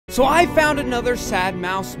So I found another Sad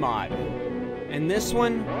Mouse mod, and this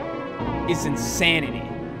one is insanity.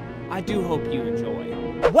 I do hope you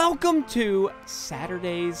enjoy. Welcome to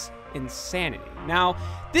Saturday's Insanity. Now,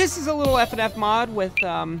 this is a little F&F mod with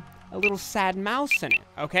a little sad mouse in it,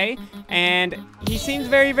 okay? And he seems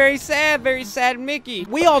very, very sad Mickey.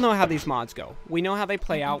 We all know how these mods go. We know how they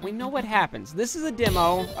play out. We know what happens. This is a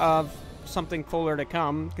demo of something fuller to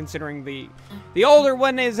come, considering the older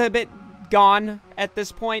one is a bit gone at this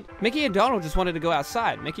point. Mickey and Donald just wanted to go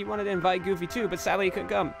outside. Mickey wanted to invite Goofy too, but sadly he couldn't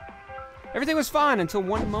come. Everything was fine until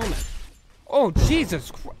one moment. Oh, Jesus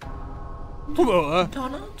Christ.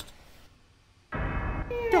 Donald?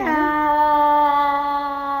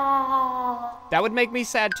 That would make me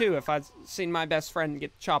sad too if I'd seen my best friend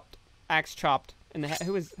get axe chopped in the head.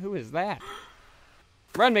 Who is that?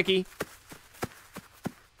 Run, Mickey.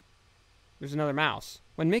 There's another mouse.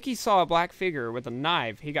 When Mickey saw a black figure with a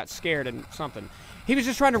knife, he got scared and something. He was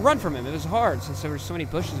just trying to run from him. It was hard since there were so many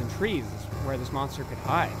bushes and trees where this monster could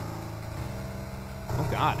hide. Oh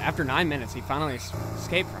God, after 9 minutes, he finally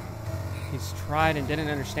escaped from him. He's tried and didn't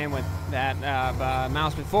understand what that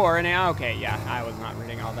mouse before, and okay, yeah, I was not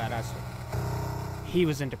reading all that. He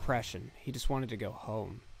was in depression. He just wanted to go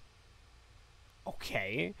home.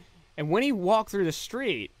 Okay. And when he walked through the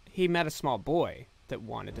street, he met a small boy that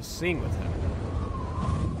wanted to sing with him.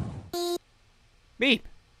 Beep.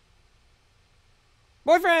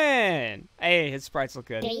 Boyfriend! Hey, his sprites look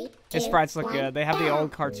good. His sprites look good. They have the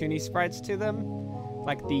old cartoony sprites to them.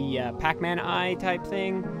 Like the Pac-Man eye type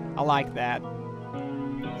thing. I like that.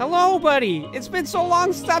 Hello, buddy! It's been so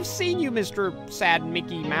long since I've seen you, Mr. Sad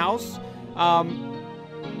Mickey Mouse.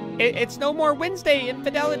 It's no more Wednesday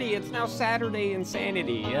infidelity. It's now Saturday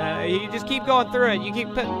insanity. You just keep going through it. You keep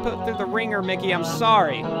putting through the ringer, Mickey. I'm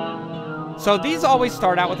sorry. So these always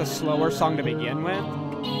start out with a slower song to begin with.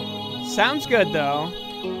 Sounds good, though.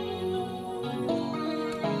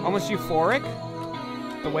 Almost euphoric.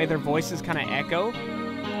 The way their voices kind of echo.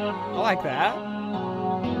 I like that.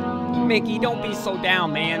 Mickey, don't be so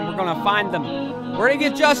down, man. We're gonna find them. We're gonna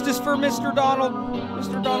get justice for Mr. Donald.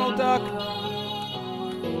 Mr. Donald Duck.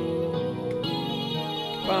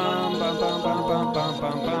 Bum, bum, bum, bum, bum, bum,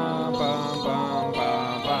 bum, bum, bum,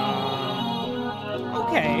 bum, bum.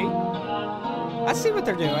 Okay. I see what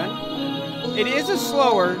they're doing. It is a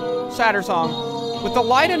slower, sadder song. With the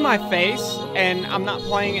light in my face, and I'm not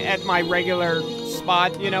playing at my regular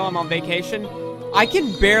spot, you know, I'm on vacation, I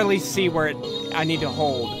can barely see where I need to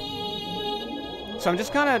hold. So I'm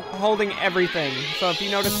just kind of holding everything. So if you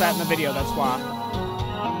notice that in the video, that's why.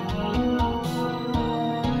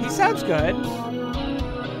 He sounds good.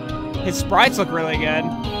 His sprites look really good.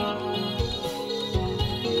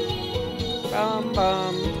 Bum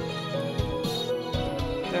bum.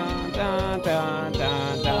 Dun, dun, dun,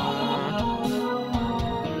 dun, dun.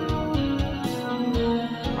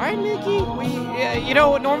 Alright, Mickey. You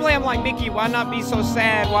know, normally I'm like, Mickey, why not be so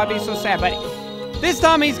sad? Why be so sad? But this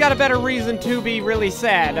time he's got a better reason to be really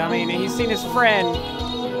sad. I mean, he's seen his friend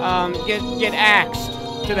get axed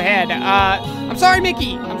to the head. I'm sorry,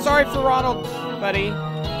 Mickey. I'm sorry for Ronald, buddy.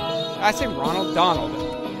 I say Ronald? Donald.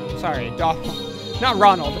 Sorry, Donald. Not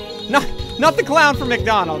Ronald. Not the clown from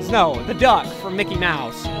McDonald's. No, the duck from Mickey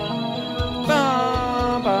Mouse.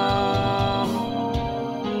 Bum, bum.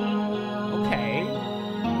 Okay.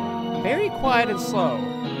 Very quiet and slow.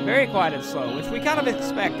 Very quiet and slow, which we kind of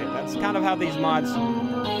expected. That's kind of how these mods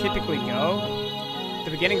typically go. The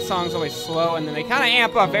beginning song's always slow, and then they kind of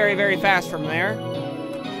amp up very, very fast from there.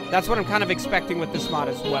 That's what I'm kind of expecting with this mod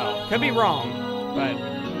as well. Could be wrong, but...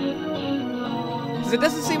 because it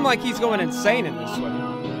doesn't seem like he's going insane in this one.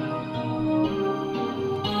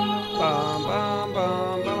 Bum, bum,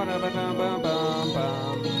 bum, bum, bum, bum, bum, bum,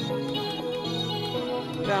 bum.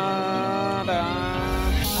 Da, da.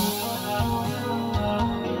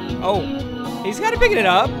 Oh, he's kind of picking it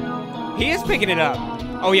up. He is picking it up.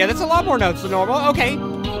 Oh yeah, that's a lot more notes than normal. Okay.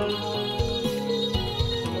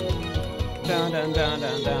 Dun dun dun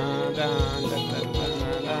dun dun dun dun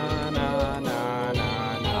dun dun dun.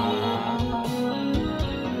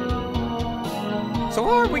 So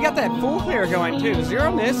far, we got that full clear going too.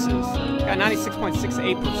 0 misses. Got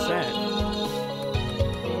 96.68%.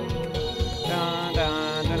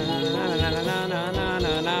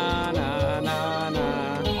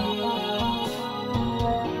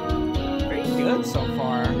 So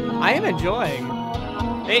far, I am enjoying.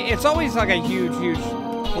 It's always like a huge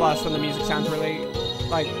plus when the music sounds really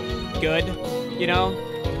like good, you know.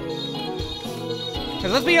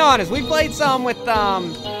 Because let's be honest, we played some with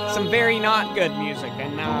some very not good music,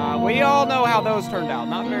 and we all know how those turned out.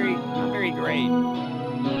 Not very great.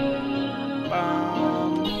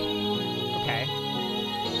 Okay.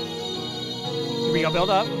 we go, build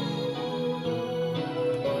up.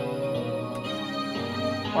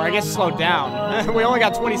 Or I guess slowed down. We only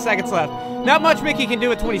got 20 seconds left. Not much Mickey can do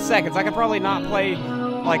with 20 seconds. I could probably not play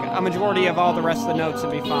like a majority of all the rest of the notes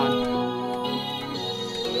and be fine.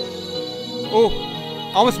 Ooh,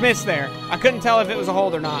 almost missed there. I couldn't tell if it was a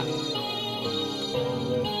hold or not.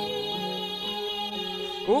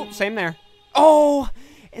 Ooh, same there. Oh,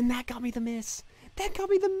 and that got me the miss. That got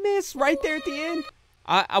me the miss right there at the end.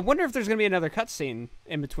 I wonder if there's going to be another cutscene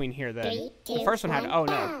in between here then. The first one had, oh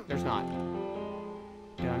no, there's not.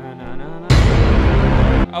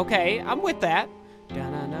 Okay, I'm with that.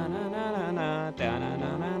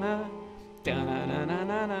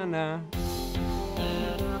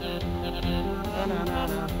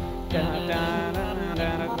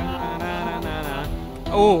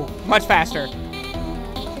 Oh, much faster.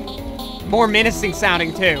 More menacing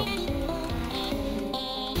sounding too.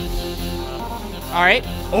 All right.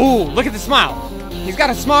 Oh, look at the smile. He's got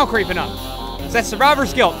a smile creeping up. It's that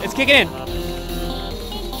survivor's guilt. It's kicking in.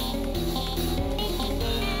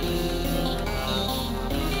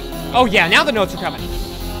 Oh yeah, now the notes are coming.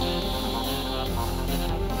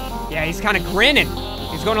 Yeah, he's kind of grinning.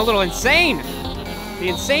 He's going a little insane. The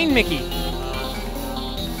insane Mickey.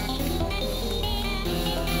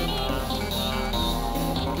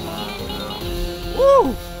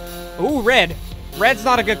 Woo! Ooh, red. Red's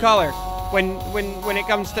not a good color when it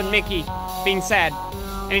comes to Mickey being sad.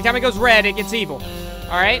 Anytime it goes red, it gets evil.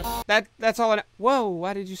 All right, that's all. Whoa!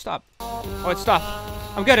 Why did you stop? Oh, it stopped.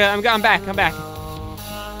 I'm good. I'm back. I'm back.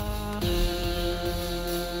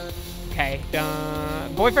 Okay.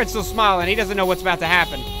 Boyfriend's still smiling. He doesn't know what's about to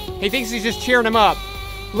happen. He thinks he's just cheering him up.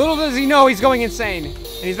 Little does he know he's going insane, and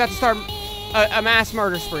he's about to start a mass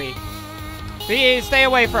murder spree. Stay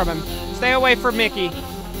away from him. Stay away from Mickey.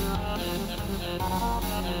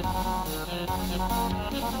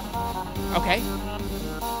 Okay.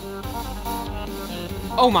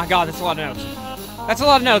 Oh my god, that's a lot of notes. That's a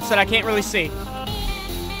lot of notes that I can't really see.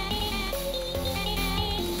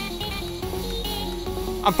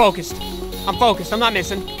 I'm focused. I'm focused. I'm not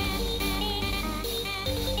missing.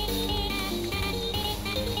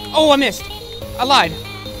 Oh, I missed. I lied.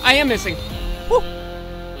 I am missing. Woo.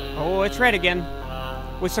 Oh, it's red again.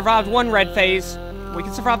 We survived one red phase. We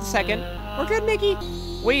can survive the second. We're good, Mickey.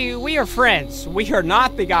 We are friends. We are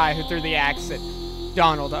not the guy who threw the axe at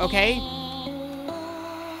Donald, okay?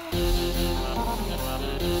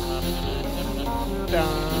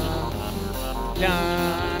 Dun,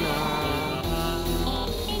 dun,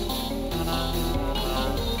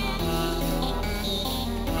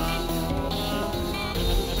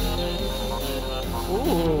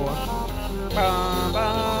 ooh. Ba,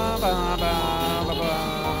 ba, ba, ba, ba, ba.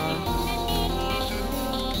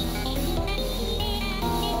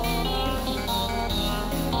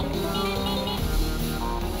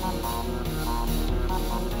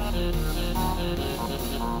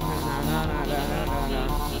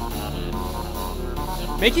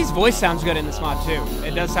 Mickey's voice sounds good in this mod too.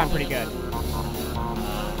 It does sound pretty good.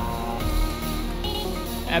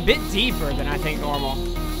 A bit deeper than I think normal.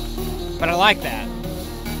 But I like that.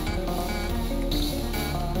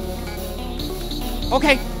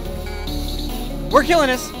 Okay. We're killing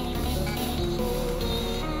this.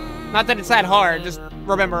 Not that it's that hard. Just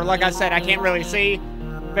remember, like I said, I can't really see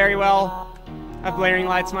very well. I have glaring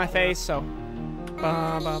lights in my face, so.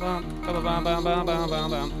 Bum, bum, bum, bum, bum, bum, bum, bum,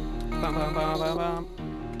 bum, bum. Bum, bum, bum, bum, bum.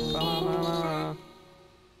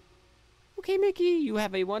 Okay, Mickey, you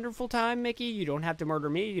have a wonderful time, Mickey. You don't have to murder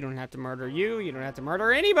me. You don't have to murder you. You don't have to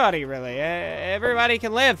murder anybody, really. Everybody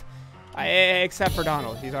can live. Except for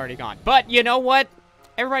Donald. He's already gone. But you know what?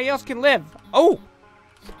 Everybody else can live. Oh!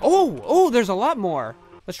 Oh! Oh, there's a lot more.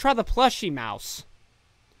 Let's try the plushie mouse.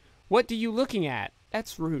 What are you looking at?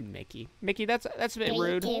 That's rude, Mickey. Mickey, that's a bit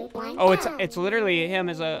rude. Oh, it's literally him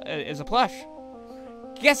as a plush.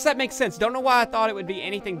 Guess that makes sense. Don't know why I thought it would be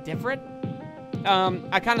anything different.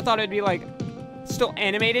 I kind of thought it'd be like still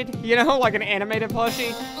animated, you know, like an animated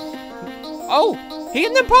plushie. Oh, he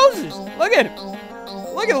in them poses. Look at him.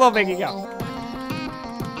 Look at little Mickey go.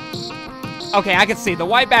 Okay, I can see. The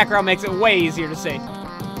white background makes it way easier to see.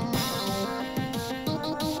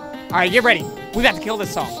 All right, get ready. We got to kill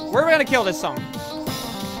this song. We're gonna kill this song.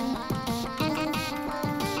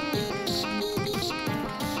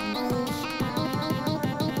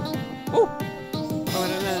 Ooh.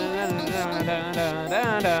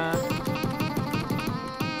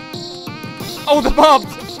 Oh, the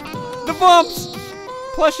bumps! The bumps!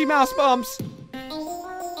 Plushy mouse bumps.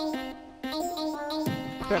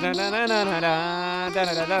 Oh,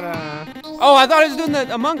 I thought it was doing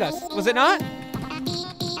the Among Us. Was it not?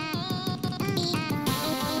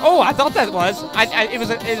 Oh, I thought that was. It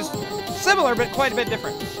was similar, but quite a bit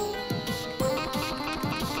different.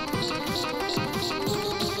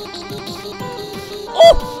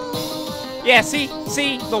 Oh! Yeah, see,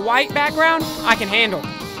 the white background, I can handle.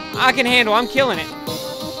 I'm killing it.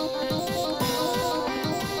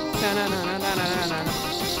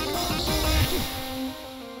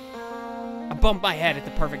 I bumped my head at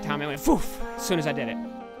the perfect time. It went poof as soon as I did it.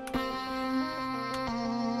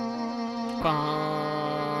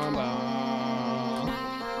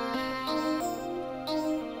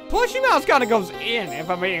 Plushy Mouse kind of goes in, if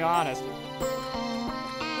I'm being honest.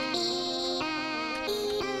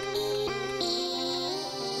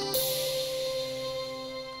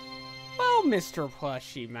 Well, Mr.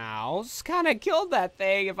 Plushy Mouse kind of killed that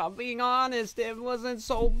thing, if I'm being honest. It wasn't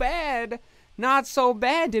so bad. Not so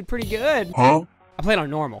bad, did pretty good. Huh? I played on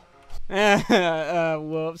normal.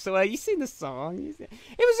 Whoops. So, you seen the song? It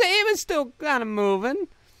was still kind of moving.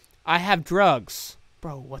 I have drugs.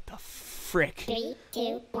 Bro, what the frick? 3,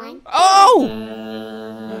 2, 1.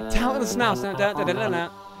 Oh! Talentless Mouse. Dude,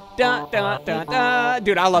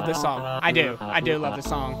 I love this song. I do love this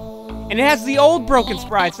song. And it has the old broken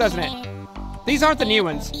sprites, doesn't it? These aren't the new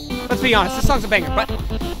ones. Let's be honest, this song's a banger, but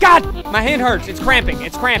God, my hand hurts. It's cramping.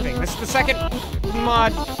 This is the second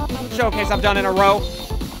mod showcase I've done in a row.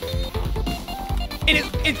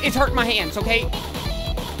 It's hurting my hands, okay?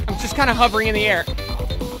 I'm just kind of hovering in the air.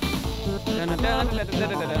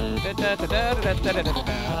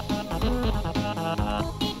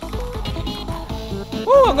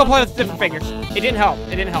 Woo, I'm gonna play with different fingers. It didn't help.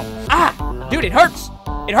 Ah! Dude, it hurts!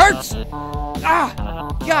 Ah!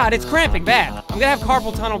 God, it's cramping bad. I'm gonna have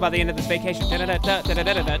carpal tunnel by the end of this vacation.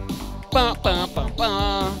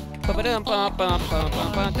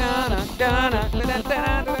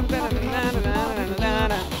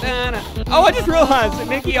 Oh, I just realized that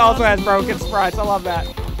Mickey also has broken sprites. I love that.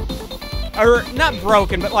 Or, not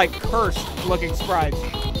broken, but like cursed looking sprites.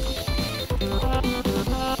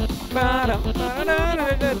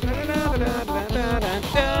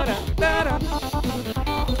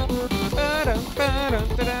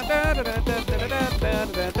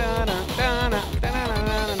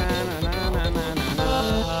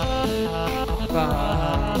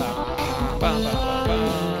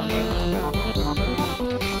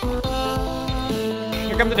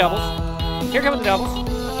 Here come the doubles.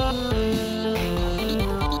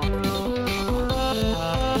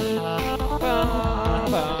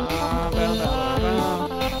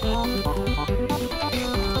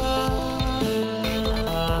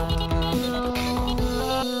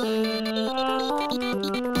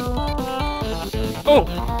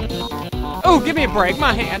 Oh, give me a break.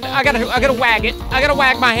 My hand. I gotta wag it. I gotta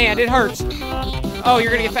wag my hand. It hurts. Oh,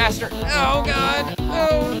 you're gonna get faster. Oh, God.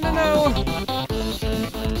 Oh, no.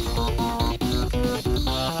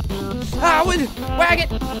 Ah, wag it.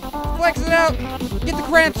 Flex it out. Get the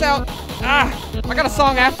cramps out. Ah, I got a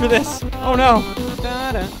song after this. Oh, no.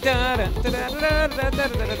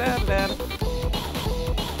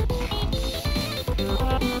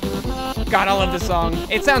 God, I love this song.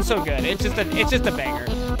 It sounds so good. It's just a banger.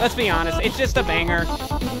 Let's be honest. It's just a banger.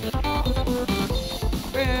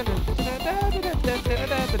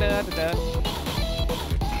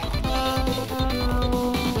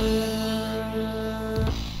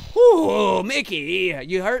 Ooh, Mickey,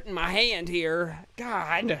 you hurting my hand here.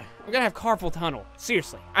 God, I'm gonna have carpal tunnel.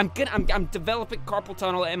 Seriously, I'm developing carpal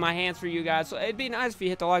tunnel in my hands for you guys. So it'd be nice if you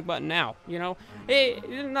hit the like button now. You know,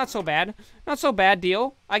 not so bad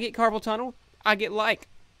deal. I get carpal tunnel, I get like.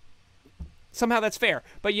 Somehow that's fair.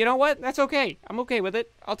 But you know what? That's okay. I'm okay with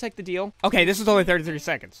it. I'll take the deal. Okay, this is only 33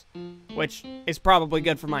 seconds, which is probably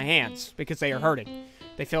good for my hands because they are hurting.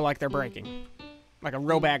 They feel like they're breaking. Like a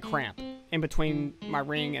real bad cramp in between my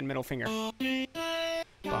ring and middle finger.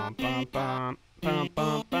 Bum, bum, bum, bum,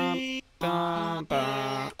 bum, bum, bum,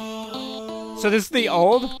 bum. So this is the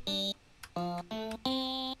old?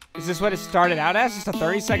 Is this what it started out as? Just a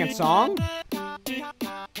 30-second song?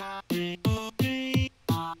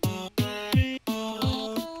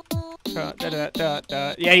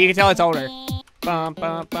 Yeah, you can tell it's older. Bum,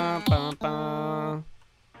 bum, bum, bum, bum.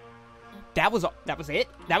 That was it?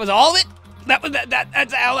 That was all of it?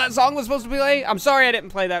 That's how that song was supposed to play? I'm sorry I didn't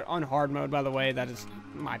play that on hard mode, by the way. That is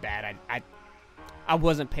my bad. I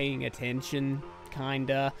wasn't paying attention,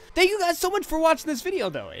 kinda. Thank you guys so much for watching this video,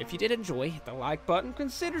 though. If you did enjoy, hit the like button,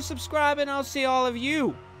 consider subscribing. I'll see all of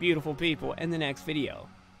you beautiful people in the next video.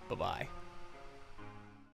 Bye-bye.